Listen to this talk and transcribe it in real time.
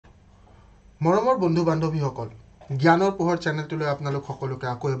মৰমৰ বন্ধু বান্ধৱীসকল জ্ঞানৰ পোহৰ চেনেলটোলৈ আপোনালোক সকলোকে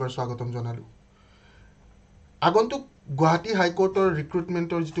আকৌ এবাৰ স্বাগতম জনালোঁ আগন্তুক গুৱাহাটী হাইকোৰ্টৰ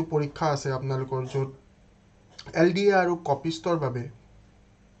ৰিক্ৰুটমেণ্টৰ যিটো পৰীক্ষা আছে আপোনালোকৰ য'ত LDA আৰু কপিষ্টৰ বাবে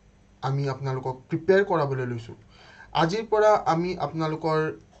আমি আপোনালোকক প্ৰিপেয়াৰ কৰাবলৈ লৈছোঁ আজিৰ পৰা আমি আপোনালোকৰ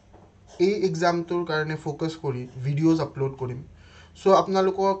এই এক্সামটোৰ কাৰণে ফ'কাছ কৰি ভিডিঅ'জ আপলোড কৰিম চ'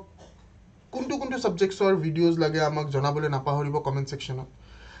 আপোনালোকক কোনটো ছাবজেক্টছৰ ভিডিঅ'জ লাগে আমাক জনাবলৈ নাপাহৰিব কমেণ্ট ছেকশ্যনত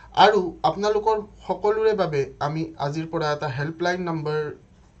আৰু আপোনালোকৰ সকলোৰে বাবে আমি আজিৰ পৰা এটা হেল্পলাইন নম্বৰ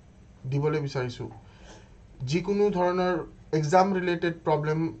দিবলৈ বিচাৰিছোঁ যিকোনো ধৰণৰ এক্সাম ৰিলেটেড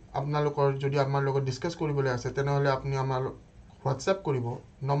প্ৰব্লেম আপোনালোকৰ যদি আমাৰ লগত ডিছকাছ কৰিবলৈ আছে তেনেহ'লে আপুনি আমাৰ হোৱাটছএপ কৰিব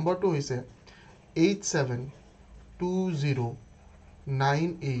নম্বৰটো হৈছে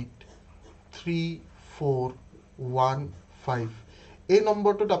 8720983415 এই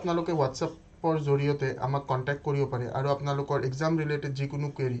নম্বৰটোত আপোনালোকে হোৱাটছএপৰ জৰিয়তে আমাক কণ্টেক্ট কৰিব পাৰে আৰু আপোনালোকৰ এক্সাম ৰিলেটেড যিকোনো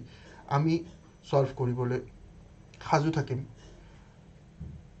কুৱেৰি আমি সলভ কৰিবলৈ সাজু থাকিম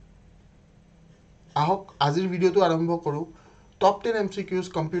আহক আজিৰ ভিডিঅ'টো আৰম্ভ কৰোঁ টপ 10 MCQs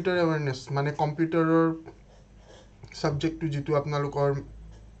কম্পিউটাৰ এৱাৰনেছ মানে কম্পিউটাৰৰ সাবজেক্টটো যিটো আপোনালোকৰ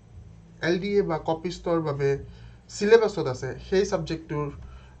LDA বা কপিষ্টৰ বাবে সিলেবাছত আছে সেই সাবজেক্টটোৰ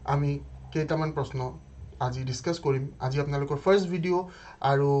আমি কেইটামান প্ৰশ্ন আজি ডিসকাস কৰিম আজি আপোনালোকৰ ফাৰ্স্ট ভিডিঅ'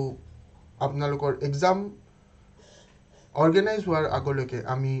 আৰু আপোনালোকৰ এক্সাম অৰ্গেনাইজ হোৱাৰ আগলৈকে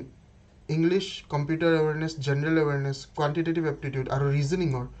আমি English computer awareness general awareness quantitative aptitude আৰু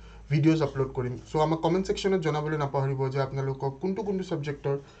ৰিজনিঙৰ ভিডিঅ'জ আপলোড কৰিম সো আমাক কমেন্ট সেকশনত জনাবলৈ নাপাহৰিব যে আপোনালোকক কোনটো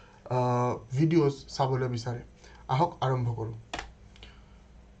সাবজেক্টৰ ভিডিঅ'জ চাবলৈ বিচাৰে আহক আৰম্ভ কৰোঁ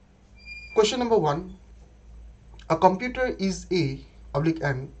Question number 1 A computer is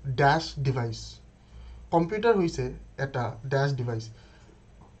an dash device Computer hoise eta dash device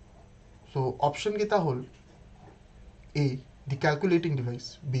So option geta hol A the calculating device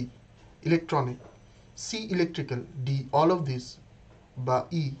B electronic C electrical D all of these বা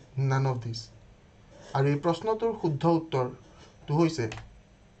E none of these আৰু এই প্ৰশ্নটোৰ শুদ্ধ উত্তৰটো হৈছে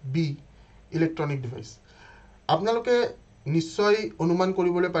B electronic device আপোনালোকে নিশ্চয় অনুমান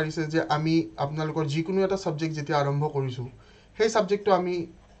কৰিবলৈ পাৰিছে যে আমি আপোনালোকৰ যিকোনো এটা সাবজেক্ট যেতিয়া আৰম্ভ কৰিছো সেই সাবজেক্টটো আমি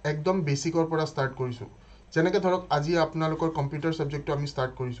একদম বেসিকৰ পৰা ষ্টাৰ্ট কৰিছো যেনেকৈ ধৰক আজি আপোনালোকৰ কম্পিউটাৰ সাবজেক্টটো আমি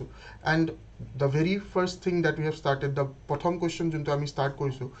ষ্টাৰ্ট কৰিছো and the very first thing that we have স্টাৰ্টেড the প্ৰথম কোৱেশ্চন যোনটো আমি ষ্টাৰ্ট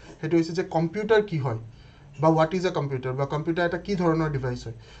কৰিছো সেইটো হৈছে যে কম্পিউটাৰ কি হয় বা হোৱাট ইজ আ কম্পিউটাৰ বা কম্পিউটাৰ এটা কি ধৰণৰ ডিভাইচ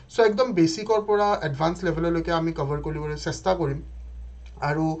হয় সো একদম বেসিকৰ পৰা এডভান্স লেভেললৈকে আমি কভাৰ কৰিবলৈ চেষ্টা কৰিম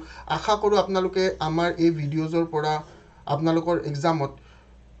আৰু আশা কৰো আপোনালোকে আমাৰ এই ভিডিঅ'জৰ পৰা আপোনালোকৰ এক্সামত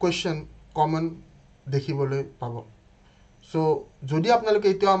কোৱেশ্চন কমন দেখিবলৈ পাব সো যদি আপোনালোকে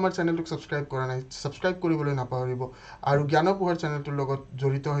এতিয়াও আমাৰ চেনেলটোক সাবস্ক্ৰাইব কৰা নাই সাবস্ক্ৰাইব কৰিবলৈ নাপাহৰিব আৰু জ্ঞানৰ পোহৰ চেনেলটোৰ লগত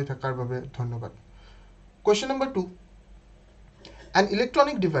জড়িত হৈ থকাৰ বাবে ধন্যবাদ Question number 2 An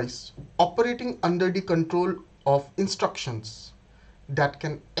electronic device operating under the control of instructions that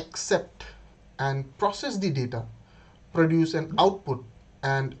can accept and process the data produce an output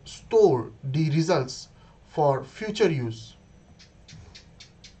and store the results for future use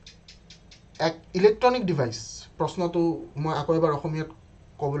এক ইলেক্ট্ৰনিক ডিভাইচ প্ৰশ্নটো মই আকৌ এবাৰ অসমীয়াত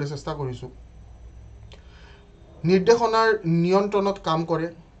ক'বলৈ চেষ্টা কৰিছো নিৰ্দেশনাৰ নিয়ন্ত্ৰণত কাম কৰে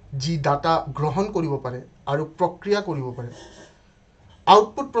যি ডাটা গ্ৰহণ কৰিব পাৰে আৰু প্ৰক্ৰিয়া কৰিব পাৰে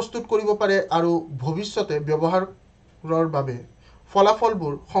আউটপুট প্ৰস্তুত কৰিব পাৰে আৰু ভৱিষ্যতে ব্যৱহাৰৰ বাবে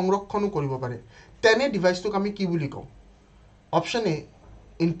ফলাফলবোৰ সংৰক্ষণ কৰিব পাৰে তেনে ডিভাইচটোক আমি কি বুলি কওঁ option A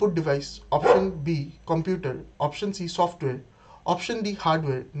input device option B computer option C software option D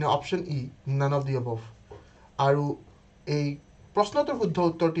hardware ne option E none of the above aru ei proshnotor shuddho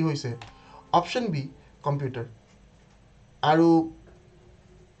uttorti hoise option B computer aru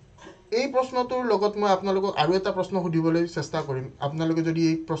ei proshnotor logot moi apnalokok aru eta proshno hudiboloi chesta korim apnaloke jodi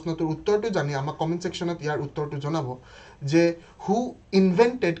ei proshnotor uttortu jani ama comment sectionot yar uttortu janabo je who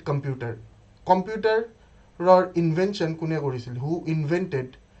invented computer ৰ invention কোনে কৰিছিল হু invented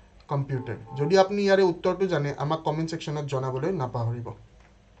computer যদি আপনি ইয়াৰে উত্তৰটো জানে আমাক comment সেকশনত জনাবলৈ নাপাহৰিব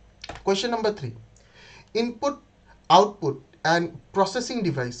Question number 3 Input output and processing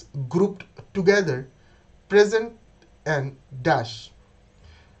device grouped together present and dash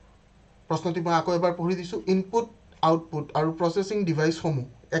প্ৰশ্নটি মই আকৌ এবাৰ পঢ়ি দিছো ইনপুট আউটপুট আৰু প্ৰসেসিং ডিভাইস সমূহ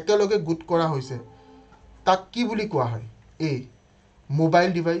একেলগে গোট কৰা হৈছে তাক কি বুলি কোৱা হয় A mobile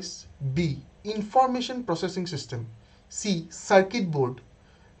device B information processing system C circuit board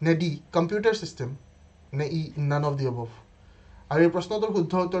ne D computer system ne E none of the above আৰু এই প্ৰশ্নটোৰ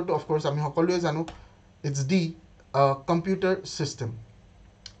শুদ্ধ উত্তৰটো of course আমি সকলোৱে জানো it's D computer system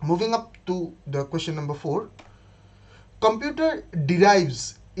moving up to the question number 4 computer derives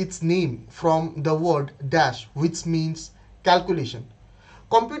its name from the word dash which means calculation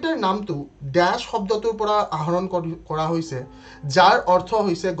computer নামটো dash শব্দটোৰ পৰা আহৰণ কৰা হৈছে যাৰ অৰ্থ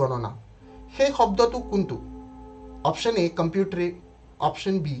হৈছে গণনা সেই শব্দটো কোনটো অপশন এ কম্পিউটাৰে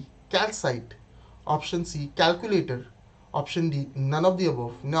option B calcite option C calculator option D none of the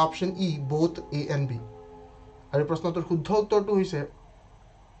অবভ নে option E both A and B আৰু প্ৰশ্নটোৰ শুদ্ধ উত্তৰটো হৈছে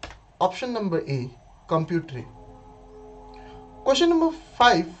অপশন নম্বৰ এ কম্পিউটাৰে Question number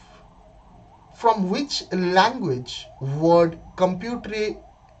 5. From which language word computer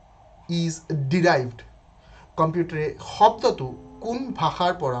is derived? Computer শব্দটো কোন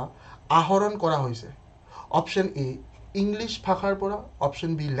ভাষাৰ পৰা আহৰণ কৰা হৈছে অপশন এ ইংলিছ ভাষাৰ পৰা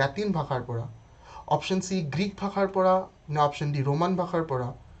অপশন বি ল্যাটিন ভাষাৰ পৰা অপশন সি গ্ৰীক ভাষাৰ পৰা নে অপশন ডি ৰোমান ভাষাৰ পৰা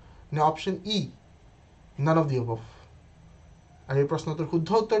নে option E none of the above আৰু এই প্ৰশ্নটোৰ শুদ্ধ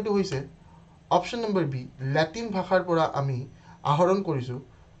উত্তৰটো হৈছে অপশন নম্বৰ বি ল্যাটিন ভাষাৰ পৰা আমি আহৰণ কৰিছো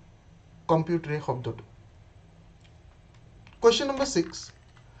কম্পিউটাৰ শব্দটো Question number 6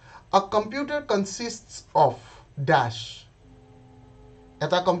 A computer consists of dash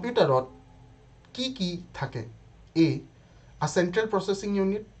এটা কম্পিউটাৰত কি থাকে A A central processing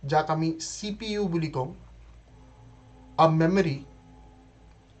unit যাক আমি CPU বুলি কওঁ A memory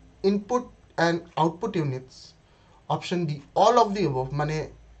input and output units option D all of the above মানে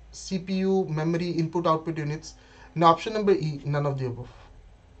CPU memory input output units Now option number E, none of the above.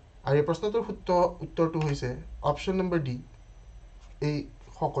 আৰু এই প্ৰশ্নটোৰ উত্তৰটো হৈছে অপশন নম্বৰ ডি এই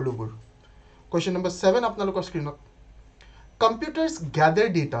সকলোবোৰ Question number 7 আপোনালোকৰ স্ক্ৰিনত Computers gather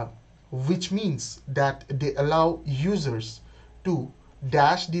data which means that they allow users to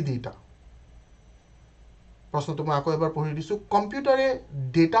dash the data প্ৰশ্নটো মই আকৌ এবাৰ পঢ়ি দিছো কম্পিউটাৰে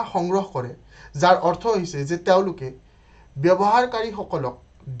ডেটা সংগ্ৰহ কৰে যাৰ অৰ্থ হৈছে যে তেওঁলোকে ব্যৱহাৰকাৰীসকলক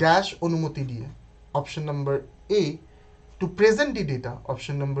ড্যাশ অনুমতি দিয়ে option number A to present the data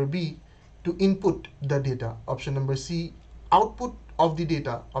option number B to input the data option number C output of the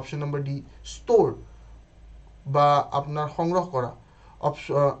data option number D store বা আপনার সংগ্রহ করা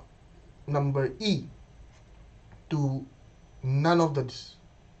option number E to none of this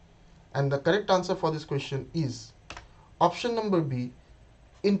and the correct answer for this question is option number B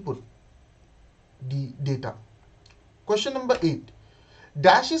input the data question number 8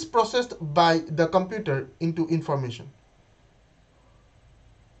 Dash is processed by the computer into information.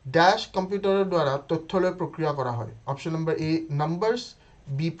 Dash computer द्वारा তথ্যলৈ প্ৰক্ৰিয়া কৰা হয় option number A numbers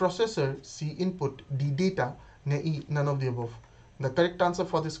B processor C input D data নে E none of the above the correct answer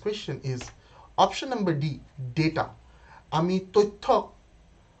for this question is option number D data আমি তথ্যক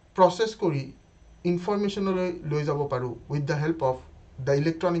process কৰি informationলৈ লৈ যাব পাৰো with the help of the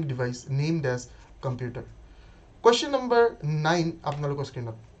electronic device named as computer Question number 9 আপোনালোকৰ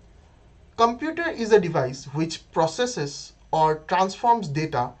স্ক্ৰিনত Computer is a device which processes or transforms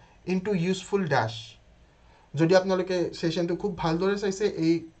data into useful dash যদি আপোনালোকে সেশনটো খুব ভালদৰে চাইছে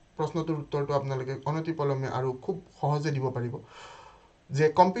এই প্ৰশ্নটোৰ উত্তৰটো আপোনালোকে অনতিপলমে আৰু খুব সহজে দিব পাৰিব যে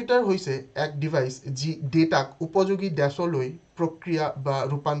কম্পিউটাৰ হৈছে এক ডিভাইস যি ডেটাক উপযোগী ড্যাশলৈ প্ৰক্ৰিয়া বা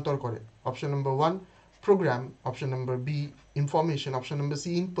ৰূপান্তৰ কৰে option number 1 program option number B information option number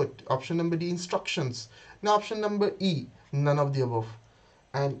C input option number D instructions now option number E none of the above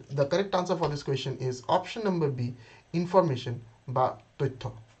and the correct answer for this question is option number B information বা তথ্য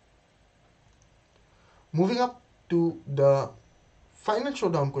moving up to the final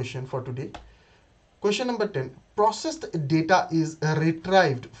showdown question for today question number 10 processed data is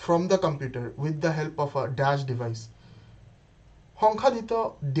retrieved from the computer with the help of a dash device সংখ্যাধিত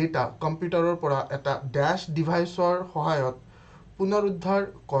data কম্পিউটাৰৰ পৰা এটা dash ডিভাইসৰ সহায়ত পুনৰুদ্ধাৰ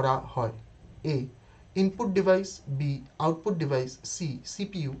কৰা হয় A input device B output device C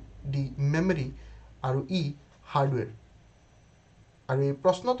CPU D memory আৰু E hardware আৰু এই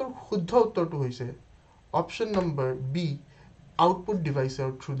প্ৰশ্নটোৰ শুদ্ধ উত্তৰটো হৈছে option number B output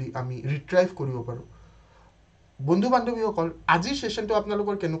ডিভাইসৰ through দি আমি ৰিট্ৰাইভ কৰিব পাৰো বন্ধু বান্ধৱীসকল আজিৰ সেশনটো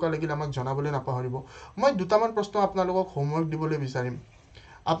আপোনালোকৰ কেনেকুৱা লাগিল আমাক জনাবলৈ নাপাহৰিব মই দুটামান প্ৰশ্ন আপোনালোকক হোমৱৰ্ক দিবলৈ বিচাৰিম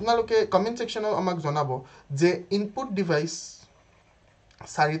আপোনালোকে কমেন্ট সেকশনত আমাক জনাব যে ইনপুট ডিভাইস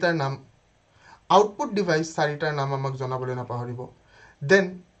চাৰিটাৰ নাম আউটপুট ডিভাইস চাৰিটাৰ নাম আমাক জনাবলৈ নাপাহৰিব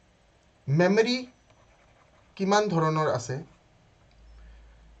দেন মেমৰি কিমান ধৰণৰ আছে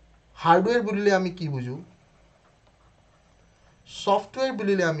হাৰ্ডৱেৰ বুলিলে আমি কি বুজো সফটৱেৰ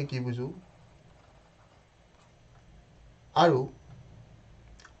বুলিলে আমি কি বুজো আৰু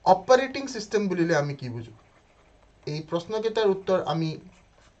অপাৰেটিং সিস্টেম বুলিলে আমি কি বুজো এই প্ৰশ্নকেইটাৰ উত্তৰ আমি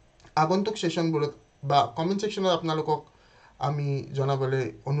আগন্তুক সেশনবোৰত বা কমেন্ট সেকশনত আপোনালোকক আমি জনাবলৈ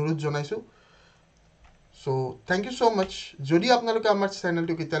অনুৰোধ জনাইছো সো থ্যাংক ইউ সো মাচ যদি আপোনালোকে আমাৰ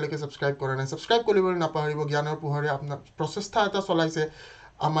চেনেলটো কেতিয়ালৈকে সাবস্ক্ৰাইব কৰা নাই সাবস্ক্ৰাইব কৰিবলৈ নাপাহৰিব জ্ঞানৰ পোহৰে আপোনাৰ প্ৰচেষ্টা এটা চলাইছে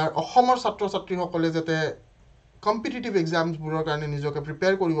আমাৰ অসমৰ ছাত্ৰ ছাত্ৰীসকলে যাতে কম্পিটিটিভ এক্সামছবোৰৰ কাৰণে নিজকে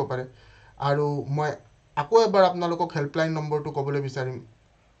প্ৰিপেয়াৰ কৰিব পাৰে আৰু মই আকৌ এবাৰ আপোনালোকক হেল্পলাইন নম্বৰটো ক'বলৈ বিচাৰিম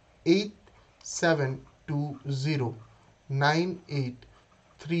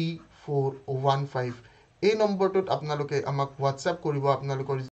 8720983415 এই নম্বৰটোত আপোনালোকে আমাক হোৱাটছএপ কৰিব আপোনালোকৰ